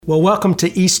Well, welcome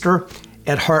to Easter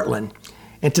at Heartland.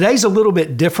 And today's a little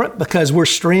bit different because we're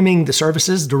streaming the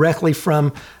services directly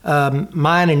from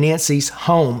mine and Nancy's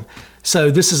home. So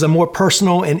this is a more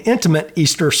personal and intimate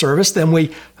Easter service than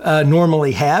we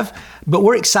normally have. But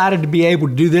we're excited to be able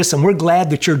to do this, and we're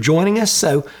glad that you're joining us.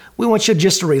 So we want you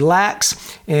just to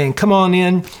relax and come on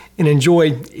in and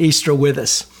enjoy Easter with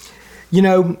us. You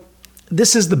know,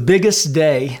 this is the biggest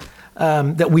day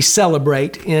that we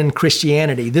celebrate in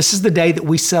Christianity. This is the day that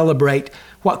we celebrate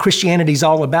what Christianity is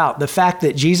all about. The fact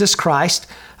that Jesus Christ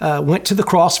went to the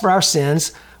cross for our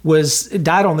sins,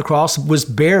 died on the cross, was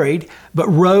buried, but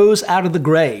rose out of the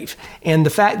grave. And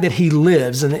the fact that he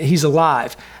lives and that he's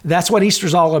alive, that's what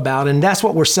Easter's all about. And that's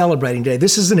what we're celebrating today.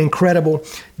 This is an incredible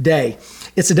day.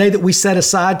 It's a day that we set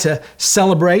aside to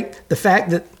celebrate the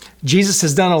fact that Jesus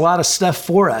has done a lot of stuff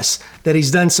for us, that he's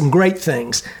done some great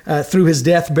things through his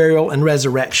death, burial, and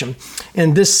resurrection.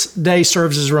 And this day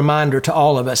serves as a reminder to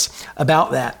all of us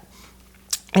about that.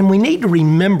 And we need to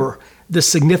remember the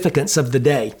significance of the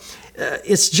day.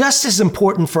 It's just as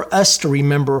important for us to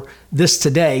remember this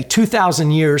today, 2,000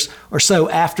 years or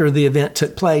so after the event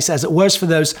took place, as it was for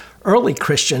those early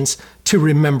Christians to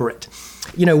remember it.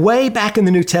 You know, way back in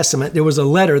the New Testament, there was a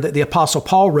letter that the Apostle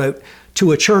Paul wrote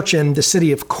to a church in the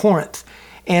city of Corinth.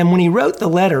 And when he wrote the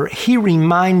letter, he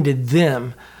reminded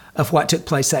them of what took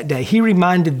place that day. He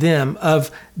reminded them of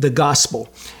the gospel.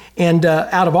 And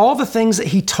out of all the things that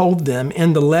he told them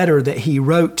in the letter that he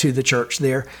wrote to the church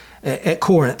there at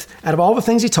Corinth, out of all the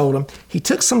things he told them, he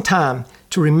took some time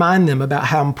to remind them about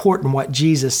how important what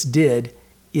Jesus did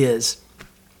is.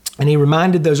 And he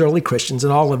reminded those early Christians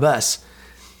and all of us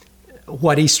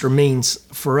what Easter means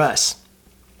for us.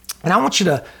 And I want you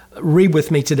to read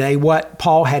with me today what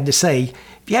Paul had to say.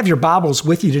 If you have your Bibles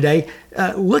with you today,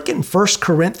 look in 1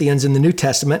 Corinthians in the New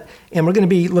Testament, and we're going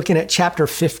to be looking at chapter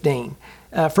 15.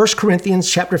 1 Corinthians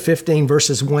chapter 15,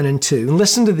 verses 1 and 2. And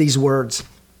listen to these words.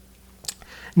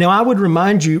 Now I would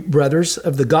remind you, brothers,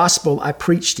 of the gospel I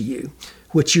preached to you,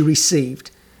 which you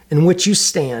received, in which you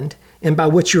stand, and by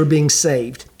which you are being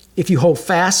saved, if you hold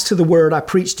fast to the word I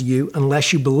preached to you,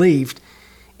 unless you believed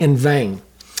in vain.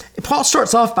 Paul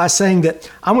starts off by saying that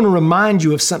I want to remind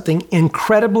you of something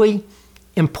incredibly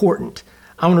important.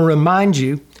 I want to remind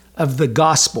you of the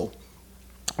gospel.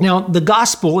 Now, the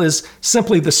gospel is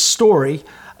simply the story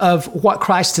of what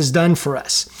Christ has done for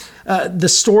us. The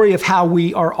story of how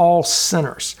we are all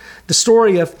sinners. The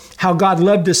story of how God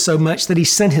loved us so much that he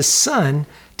sent his son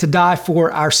to die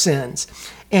for our sins.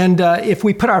 And if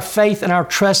we put our faith and our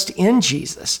trust in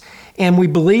Jesus, and we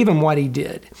believe in what he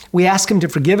did, we ask him to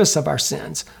forgive us of our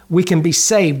sins, we can be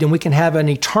saved and we can have an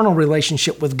eternal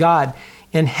relationship with God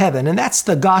in heaven. And that's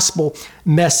the gospel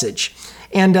message.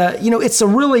 And, it's a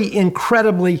really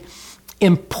incredibly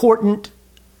important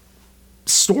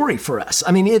story for us.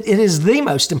 I mean, it is the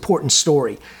most important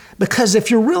story, because if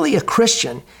you're really a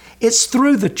Christian, it's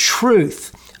through the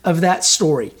truth of that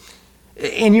story,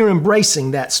 and you're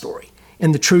embracing that story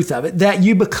and the truth of it, that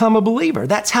you become a believer.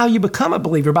 That's how you become a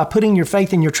believer, by putting your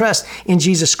faith and your trust in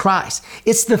Jesus Christ.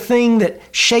 It's the thing that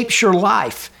shapes your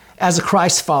life as a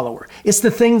Christ follower. It's the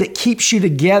thing that keeps you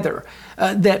together,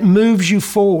 that moves you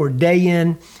forward day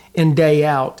in and day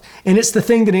out. And it's the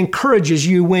thing that encourages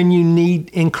you when you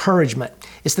need encouragement.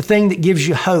 It's the thing that gives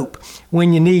you hope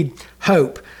when you need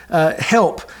hope.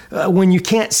 Help when you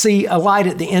can't see a light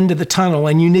at the end of the tunnel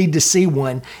and you need to see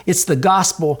one. It's the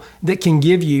gospel that can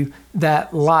give you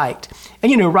that light.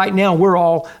 And right now we're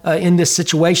all in this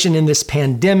situation, in this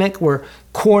pandemic. We're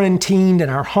quarantined in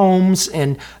our homes,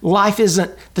 and life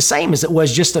isn't the same as it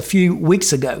was just a few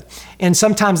weeks ago. And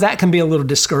sometimes that can be a little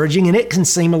discouraging, and it can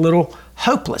seem a little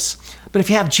hopeless. But if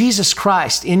you have Jesus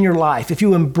Christ in your life, if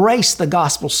you embrace the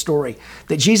gospel story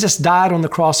that Jesus died on the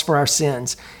cross for our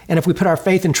sins, and if we put our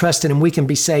faith and trust in him, we can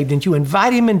be saved, and you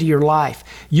invite him into your life,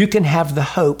 you can have the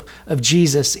hope of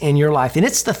Jesus in your life. And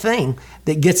it's the thing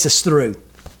that gets us through.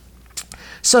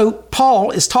 So Paul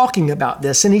is talking about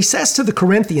this, and he says to the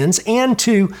Corinthians and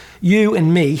to you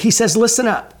and me, he says, listen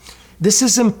up. This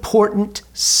is important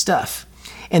stuff.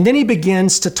 And then he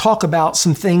begins to talk about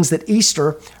some things that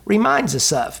Easter reminds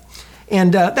us of.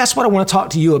 And that's what I want to talk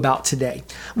to you about today.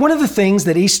 One of the things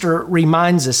that Easter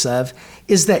reminds us of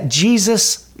is that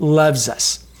Jesus loves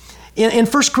us. In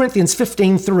 1 Corinthians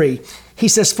 15:3, he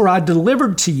says, for I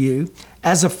delivered to you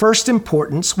as of first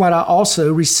importance what I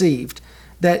also received,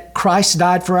 that Christ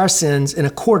died for our sins in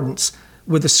accordance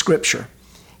with the Scripture.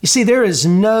 You see, there is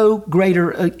no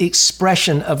greater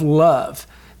expression of love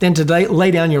than to lay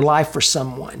down your life for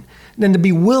someone, than to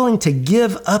be willing to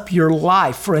give up your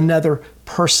life for another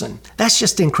person. That's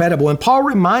just incredible. And Paul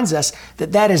reminds us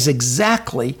that that is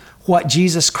exactly what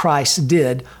Jesus Christ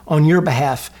did on your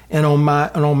behalf and on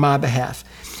my behalf.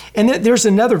 And there's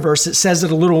another verse that says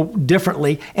it a little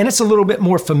differently, and it's a little bit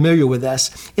more familiar with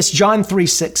us. It's John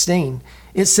 3:16.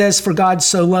 It says, "For God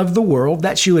so loved the world,"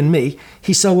 that's you and me,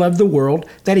 "He so loved the world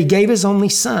that He gave His only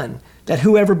Son, that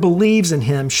whoever believes in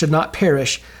Him should not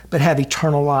perish, but have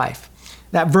eternal life."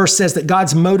 That verse says that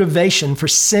God's motivation for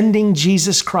sending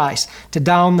Jesus Christ to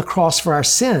die on the cross for our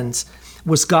sins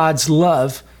was God's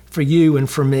love for you and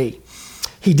for me.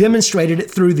 He demonstrated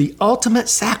it through the ultimate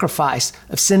sacrifice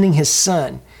of sending His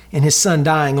Son and His Son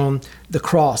dying on the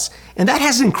cross. And that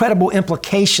has incredible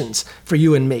implications for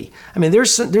you and me. I mean,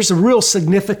 there's a real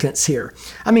significance here.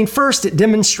 I mean, first, it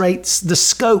demonstrates the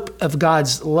scope of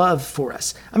God's love for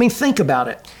us. I mean, think about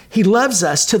it. He loves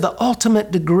us to the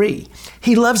ultimate degree.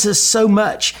 He loves us so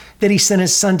much that He sent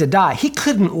His Son to die. He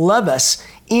couldn't love us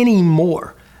any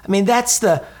more. I mean, that's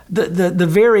the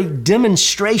very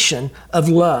demonstration of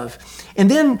love. And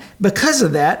then because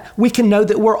of that, we can know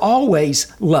that we're always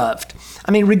loved.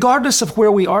 I mean, regardless of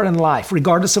where we are in life,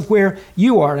 regardless of where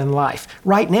you are in life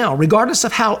right now, regardless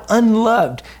of how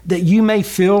unloved that you may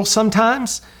feel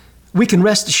sometimes, we can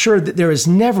rest assured that there is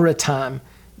never a time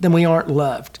that we aren't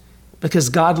loved, because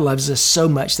God loves us so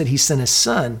much that He sent His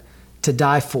Son to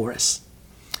die for us.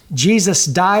 Jesus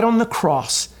died on the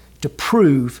cross to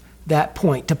prove that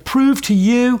point, to prove to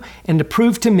you and to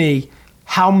prove to me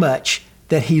how much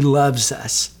that He loves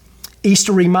us.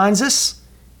 Easter reminds us,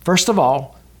 first of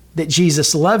all, that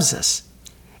Jesus loves us.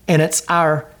 And it's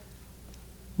our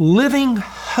living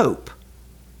hope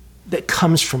that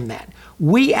comes from that.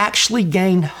 We actually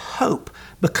gain hope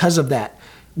because of that.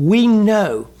 We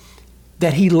know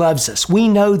that He loves us. We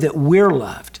know that we're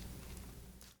loved.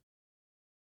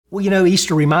 Well, you know,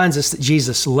 Easter reminds us that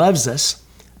Jesus loves us,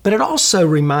 but it also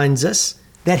reminds us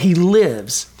that He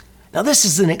lives. Now, this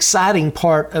is an exciting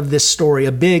part of this story,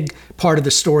 a big part of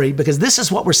the story, because this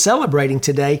is what we're celebrating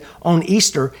today on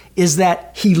Easter, is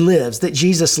that He lives, that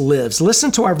Jesus lives.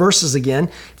 Listen to our verses again,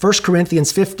 1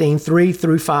 Corinthians 15,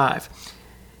 3-5.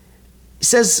 It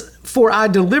says, "For I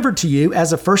delivered to you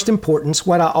as of first importance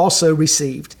what I also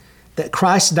received, that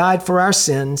Christ died for our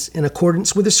sins in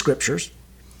accordance with the Scriptures."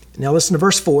 Now listen to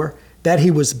verse 4, "that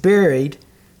He was buried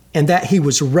and that He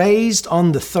was raised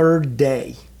on the third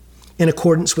day, in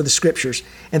accordance with the Scriptures,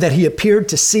 and that He appeared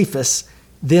to Cephas,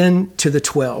 then to the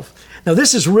 12. Now,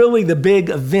 this is really the big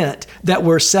event that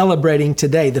we're celebrating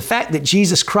today, the fact that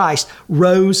Jesus Christ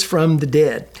rose from the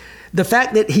dead, the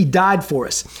fact that He died for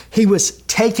us. He was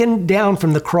taken down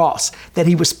from the cross, that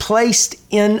He was placed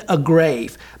in a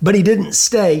grave, but He didn't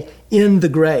stay in the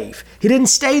grave. He didn't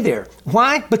stay there.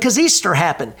 Why? Because Easter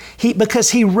happened. Because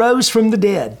He rose from the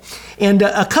dead. And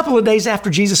a couple of days after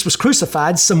Jesus was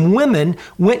crucified, some women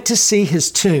went to see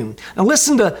His tomb. Now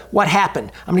listen to what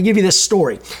happened. I'm going to give you this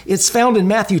story. It's found in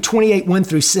Matthew 28,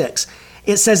 1-6.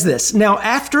 It says this, "Now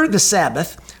after the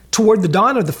Sabbath, toward the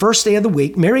dawn of the first day of the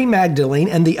week, Mary Magdalene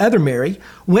and the other Mary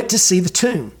went to see the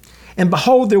tomb. And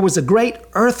behold, there was a great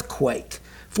earthquake,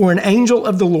 for an angel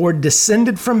of the Lord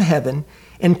descended from heaven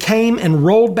and came and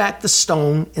rolled back the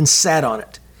stone and sat on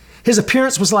it. His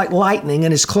appearance was like lightning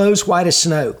and His clothes white as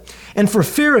snow. And for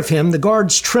fear of Him, the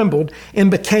guards trembled and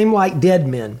became like dead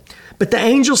men. But the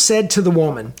angel said to the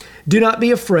woman, 'Do not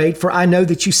be afraid, for I know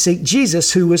that you seek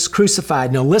Jesus who was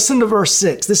crucified.'" Now listen to verse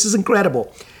 6. This is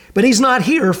incredible. "But He's not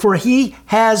here, for He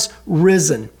has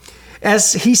risen.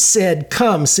 As He said,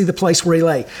 come, see the place where He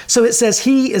lay." So it says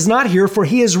He is not here, for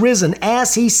He is risen.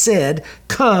 As He said,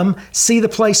 come, see the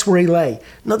place where He lay.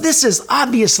 Now this is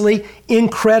obviously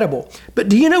incredible. But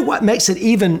do you know what makes it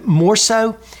even more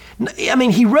so? I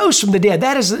mean, He rose from the dead.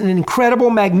 That is an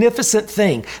incredible, magnificent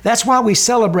thing. That's why we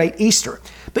celebrate Easter.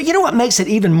 But you know what makes it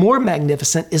even more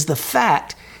magnificent is the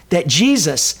fact that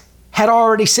Jesus had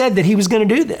already said that He was going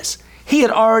to do this. He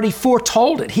had already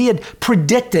foretold it. He had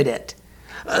predicted it.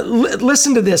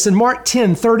 Listen to this in Mark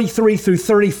 10,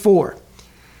 33-34.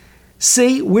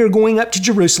 "See, we're going up to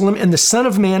Jerusalem, and the Son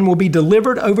of Man will be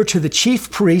delivered over to the chief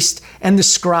priests and the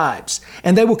scribes,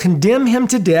 and they will condemn Him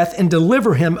to death and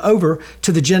deliver Him over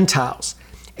to the Gentiles.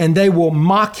 And they will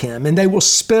mock Him, and they will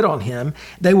spit on Him.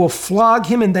 They will flog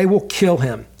Him, and they will kill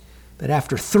Him. But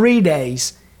after 3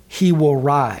 days, He will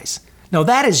rise." Now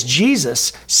that is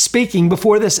Jesus speaking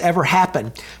before this ever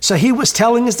happened. So He was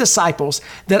telling His disciples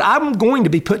that I'm going to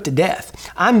be put to death.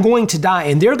 I'm going to die,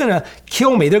 and they're going to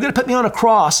kill me. They're going to put me on a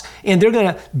cross, and they're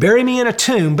going to bury me in a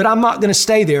tomb, but I'm not going to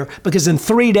stay there, because in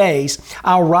 3 days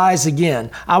I'll rise again.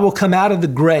 I will come out of the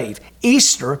grave.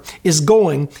 Easter is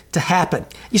going to happen.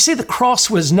 You see, the cross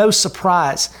was no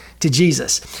surprise to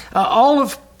Jesus. All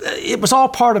of it was all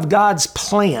part of God's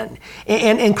plan.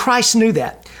 And Christ knew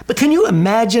that. But can you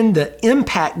imagine the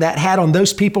impact that had on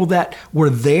those people that were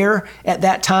there at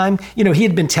that time? You know, he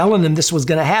had been telling them this was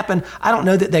going to happen. I don't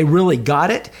know that they really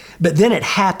got it, but then it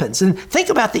happens. And think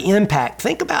about the impact.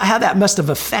 Think about how that must have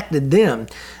affected them.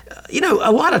 You know,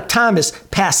 a lot of time has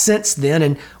passed since then,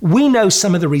 and we know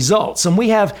some of the results, and we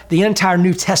have the entire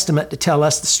New Testament to tell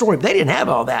us the story. But they didn't have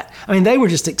all that. I mean, they were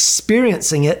just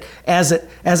experiencing it as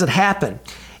it happened.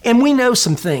 And we know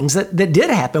some things that did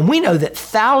happen. We know that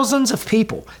thousands of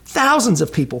people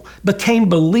became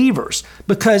believers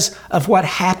because of what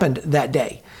happened that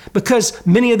day, because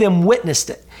many of them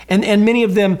witnessed it, and many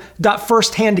of them got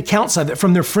firsthand accounts of it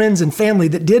from their friends and family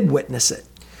that did witness it.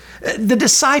 The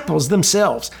disciples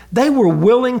themselves, they were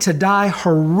willing to die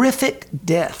horrific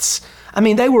deaths. I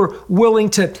mean, they were willing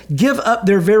to give up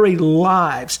their very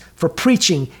lives for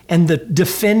preaching and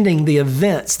defending the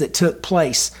events that took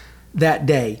place that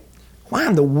day. Why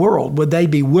in the world would they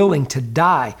be willing to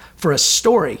die for a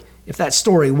story if that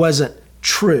story wasn't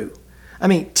true? I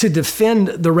mean, to defend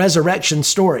the resurrection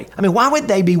story. I mean, why would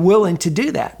they be willing to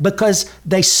do that? Because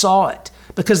they saw it,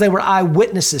 because they were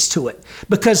eyewitnesses to it,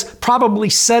 because probably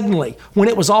suddenly when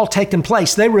it was all taking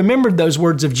place, they remembered those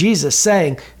words of Jesus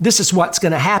saying, this is what's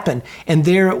going to happen. And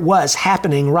there it was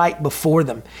happening right before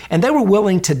them. And they were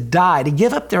willing to die, to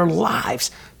give up their lives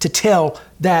to tell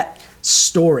that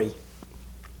story.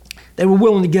 They were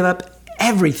willing to give up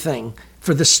everything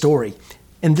for the story.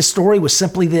 And the story was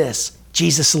simply this: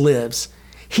 Jesus lives.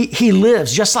 He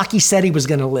lives just like he said he was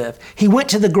going to live. He went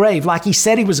to the grave like he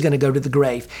said he was going to go to the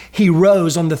grave. He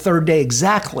rose on the third day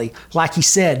exactly like he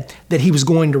said that he was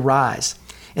going to rise.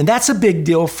 And that's a big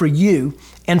deal for you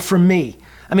and for me.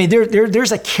 I mean,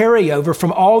 there's a carryover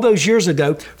from all those years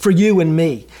ago for you and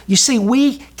me. You see,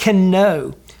 we can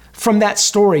know from that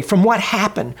story, from what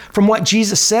happened, from what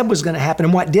Jesus said was going to happen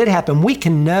and what did happen, we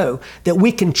can know that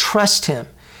we can trust him.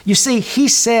 You see, he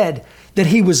said that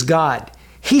he was God.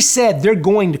 He said, they're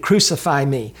going to crucify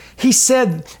me. He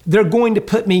said, they're going to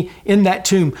put me in that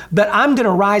tomb, but I'm going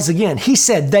to rise again. He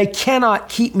said, they cannot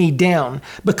keep me down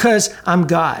because I'm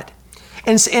God.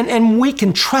 And we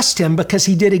can trust him because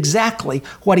he did exactly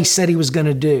what he said he was going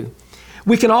to do.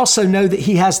 We can also know that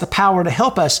he has the power to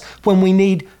help us when we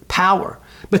need power,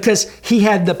 because he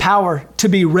had the power to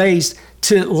be raised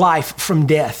to life from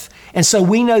death. And so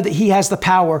we know that he has the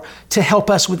power to help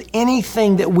us with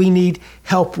anything that we need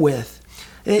help with.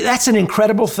 That's an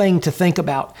incredible thing to think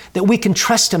about, that we can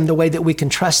trust him the way that we can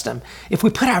trust him. If we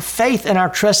put our faith and our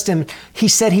trust in him, he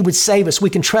said he would save us.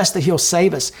 We can trust that he'll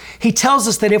save us. He tells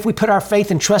us that if we put our faith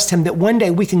and trust him, that one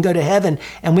day we can go to heaven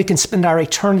and we can spend our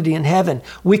eternity in heaven.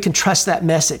 We can trust that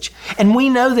message. And we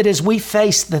know that as we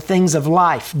face the things of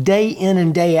life day in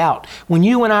and day out, when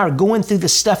you and I are going through the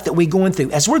stuff that we're going through,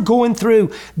 as we're going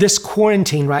through this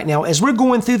quarantine right now, as we're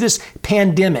going through this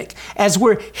pandemic, as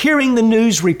we're hearing the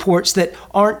news reports that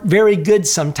aren't very good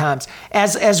sometimes,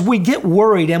 as we get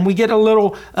worried and we get a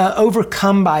little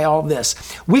overcome by all this,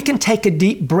 we can take a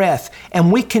deep breath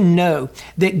and we can know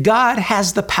that God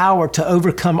has the power to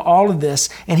overcome all of this,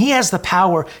 and he has the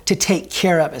power to take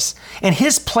care of us. And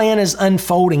his plan is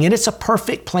unfolding, and it's a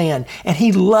perfect plan, and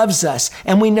he loves us,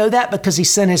 and we know that because he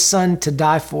sent his son to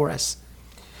die for us.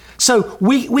 So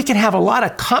we can have a lot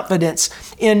of confidence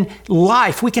in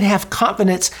life. We can have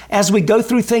confidence as we go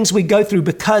through things we go through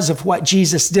because of what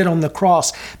Jesus did on the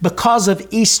cross, because of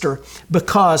Easter,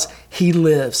 because he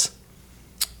lives.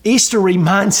 Easter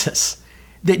reminds us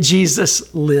that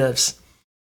Jesus lives.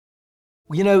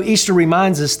 You know, Easter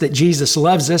reminds us that Jesus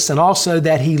loves us and also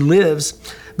that he lives,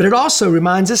 but it also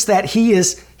reminds us that he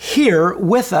is here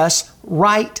with us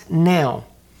right now.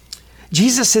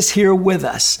 Jesus is here with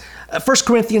us. 1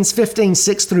 Corinthians 15,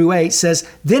 6-8 says,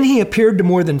 "Then he appeared to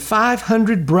more than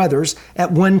 500 brothers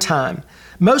at one time,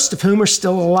 most of whom are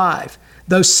still alive,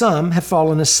 though some have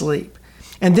fallen asleep.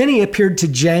 And then he appeared to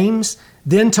James,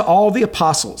 then to all the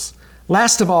apostles.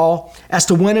 Last of all, as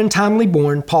to one untimely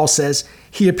born," Paul says,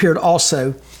 "he appeared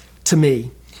also to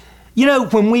me." You know,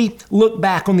 when we look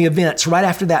back on the events right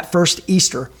after that first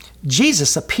Easter,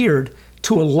 Jesus appeared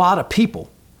to a lot of people.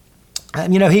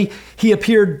 You know, he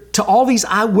appeared to all these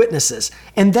eyewitnesses,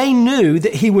 and they knew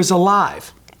that he was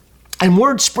alive. And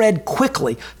word spread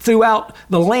quickly throughout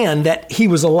the land that he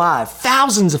was alive.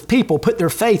 Thousands of people put their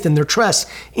faith and their trust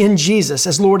in Jesus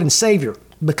as Lord and Savior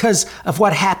because of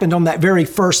what happened on that very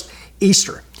first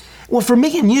Easter. Well, for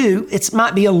me and you, it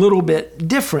might be a little bit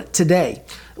different today.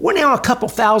 We're now a couple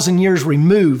thousand years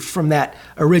removed from that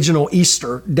original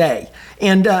Easter day.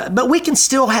 But we can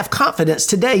still have confidence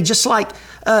today, just like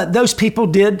those people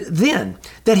did then,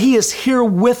 that he is here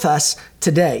with us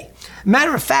today.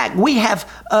 Matter of fact, we have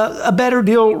a better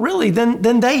deal really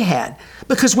than they had.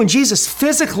 Because when Jesus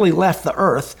physically left the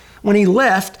earth, when he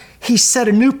left, he set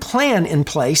a new plan in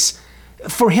place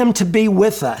for him to be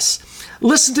with us.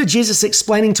 Listen to Jesus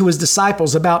explaining to his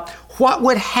disciples about what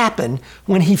would happen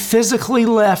when he physically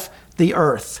left the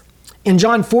earth. In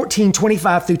John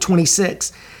 14:25 through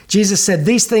 26, Jesus said,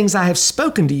 "These things I have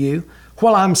spoken to you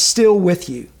while I'm still with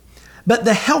you. But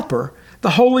the Helper,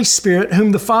 the Holy Spirit,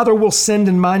 whom the Father will send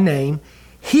in my name,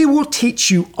 he will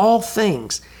teach you all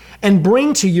things and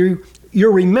bring to you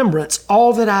your remembrance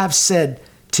all that I've said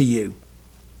to you."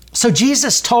 So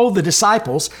Jesus told the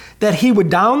disciples that he would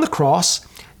die on the cross,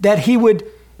 that he would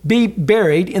be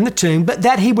buried in the tomb, but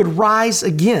that he would rise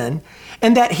again,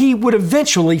 and that he would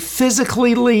eventually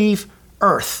physically leave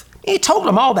earth. He told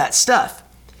them all that stuff.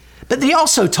 But he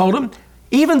also told them,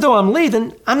 even though I'm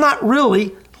leaving, I'm not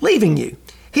really leaving you.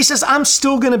 He says, I'm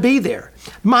still going to be there.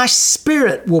 My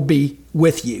Spirit will be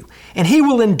with you, and he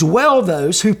will indwell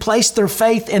those who place their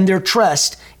faith and their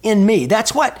trust in me.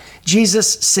 That's what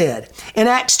Jesus said. In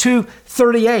Acts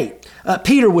 2:38,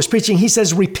 Peter was preaching. He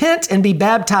says, "Repent and be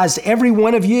baptized, every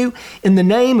one of you, in the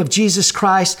name of Jesus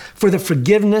Christ for the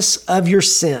forgiveness of your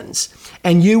sins,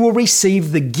 and you will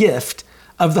receive the gift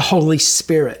of the Holy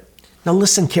Spirit." Now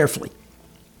listen carefully.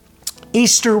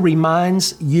 Easter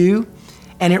reminds you,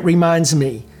 and it reminds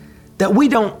me, that we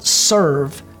don't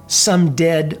serve some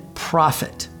dead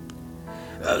prophet.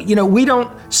 We don't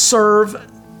serve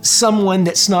someone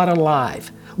that's not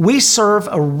alive. We serve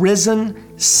a risen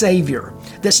Savior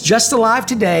that's just alive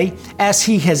today as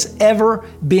he has ever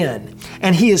been.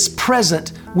 And he is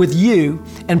present with you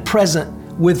and present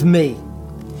with me.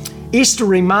 Easter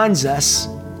reminds us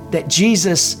that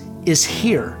Jesus is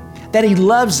here, that he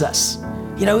loves us.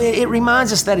 It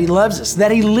reminds us that he loves us,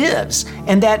 that he lives,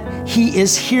 and that he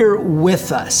is here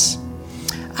with us.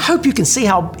 I hope you can see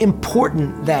how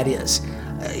important that is.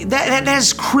 That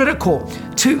is critical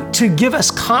to give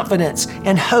us confidence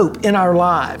and hope in our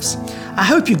lives. I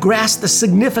hope you grasp the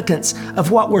significance of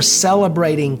what we're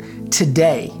celebrating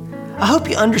today. I hope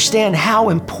you understand how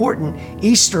important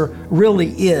Easter really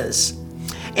is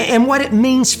and what it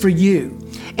means for you.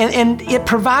 And it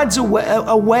provides a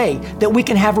way that we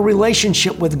can have a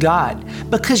relationship with God.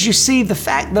 Because you see, the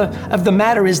fact of the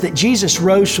matter is that Jesus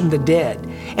rose from the dead.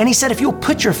 And he said, if you'll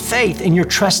put your faith and your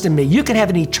trust in me, you can have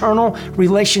an eternal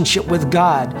relationship with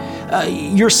God.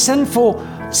 Your sinful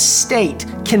state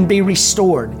can be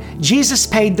restored. Jesus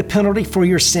paid the penalty for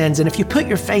your sins. And if you put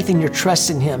your faith and your trust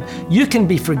in him, you can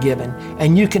be forgiven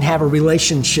and you can have a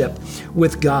relationship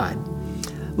with God.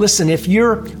 Listen, if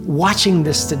you're watching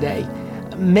this today,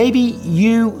 maybe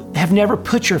you have never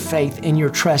put your faith and your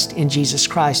trust in Jesus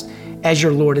Christ as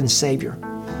your Lord and Savior.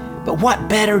 But what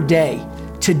better day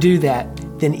to do that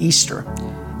than Easter,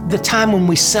 the time when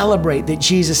we celebrate that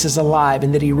Jesus is alive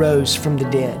and that he rose from the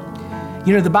dead.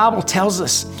 The Bible tells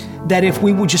us that if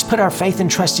we will just put our faith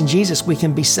and trust in Jesus, we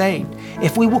can be saved.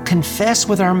 If we will confess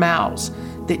with our mouths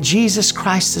that Jesus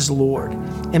Christ is Lord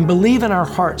and believe in our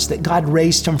hearts that God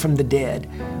raised him from the dead,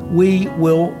 we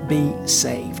will be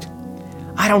saved.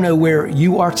 I don't know where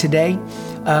you are today.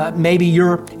 Maybe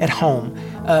you're at home.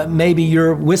 Maybe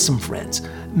you're with some friends.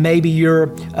 Maybe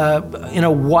you're in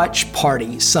a watch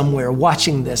party somewhere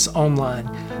watching this online.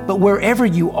 But wherever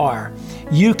you are,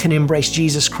 you can embrace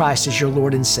Jesus Christ as your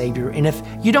Lord and Savior. And if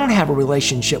you don't have a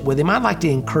relationship with him, I'd like to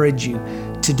encourage you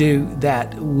to do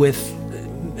that with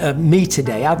me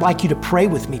today. I'd like you to pray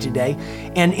with me today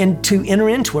and to enter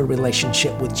into a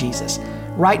relationship with Jesus.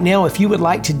 Right now, if you would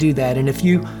like to do that, and if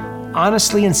you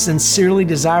honestly and sincerely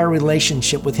desire a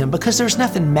relationship with him, because there's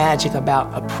nothing magic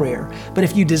about a prayer. But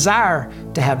if you desire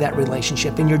to have that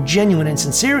relationship and you're genuine and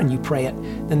sincere and you pray it,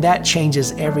 then that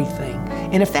changes everything.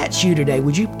 And if that's you today,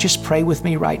 would you just pray with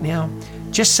me right now?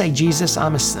 Just say, Jesus,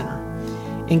 I'm a sinner.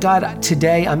 And God,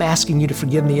 today I'm asking you to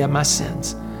forgive me of my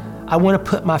sins. I want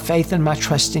to put my faith and my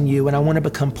trust in you, and I want to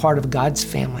become part of God's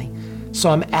family. So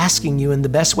I'm asking you in the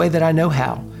best way that I know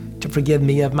how to forgive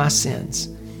me of my sins.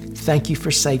 Thank you for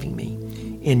saving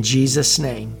me. In Jesus'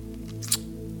 name,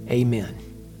 amen.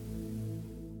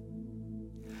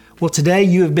 Well, today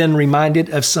you have been reminded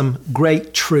of some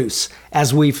great truths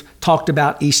as we've talked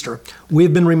about Easter.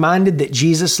 We've been reminded that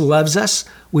Jesus loves us.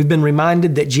 We've been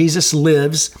reminded that Jesus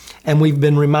lives, and we've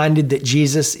been reminded that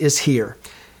Jesus is here.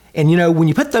 And when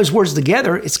you put those words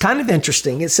together, it's kind of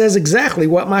interesting. It says exactly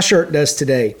what my shirt does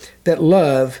today, that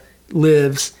love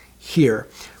lives here.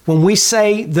 When we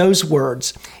say those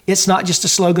words, it's not just a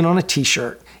slogan on a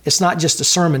t-shirt. It's not just a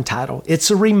sermon title. It's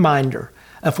a reminder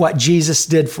of what Jesus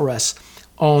did for us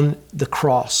on the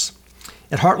cross.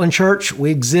 At Heartland Church, we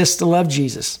exist to love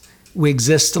Jesus. We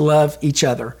exist to love each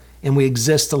other. and we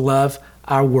exist to love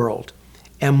our world.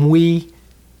 And we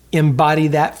embody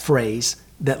that phrase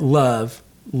that love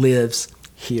lives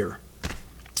here.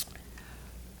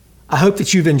 I hope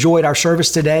that you've enjoyed our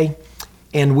service today,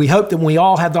 and we hope that when we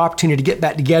all have the opportunity to get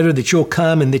back together, that you'll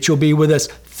come and that you'll be with us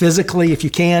physically if you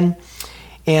can.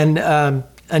 And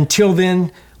until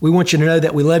then, we want you to know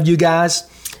that we love you guys.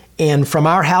 And from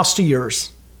our house to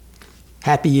yours,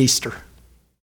 happy Easter.